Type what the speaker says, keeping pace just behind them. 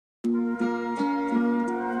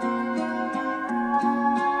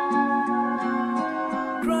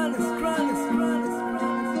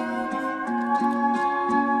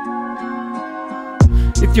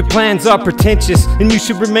If your plans are pretentious, then you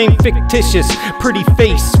should remain fictitious. Pretty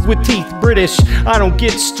face with teeth British. I don't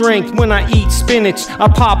get strength when I eat spinach. I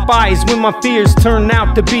pop eyes when my fears turn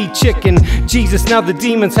out to be chicken. Jesus, now the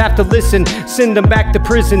demons have to listen. Send them back to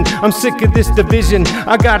prison. I'm sick of this division.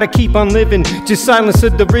 I gotta keep on living. Just silence the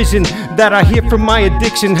derision that I hear from my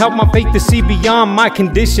addiction. Help my faith to see beyond my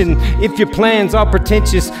condition. If your plans are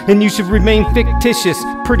pretentious, then you should remain fictitious.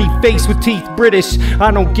 Pretty face with teeth British.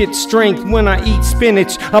 I don't get strength when I eat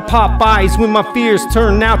spinach. I pop eyes when my fears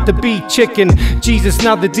turn out to be chicken. Jesus,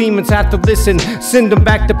 now the demons have to listen. Send them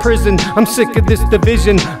back to prison. I'm sick of this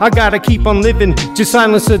division. I gotta keep on living. Just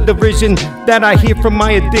silence the derision that I hear from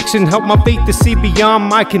my addiction. Help my faith to see beyond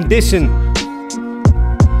my condition.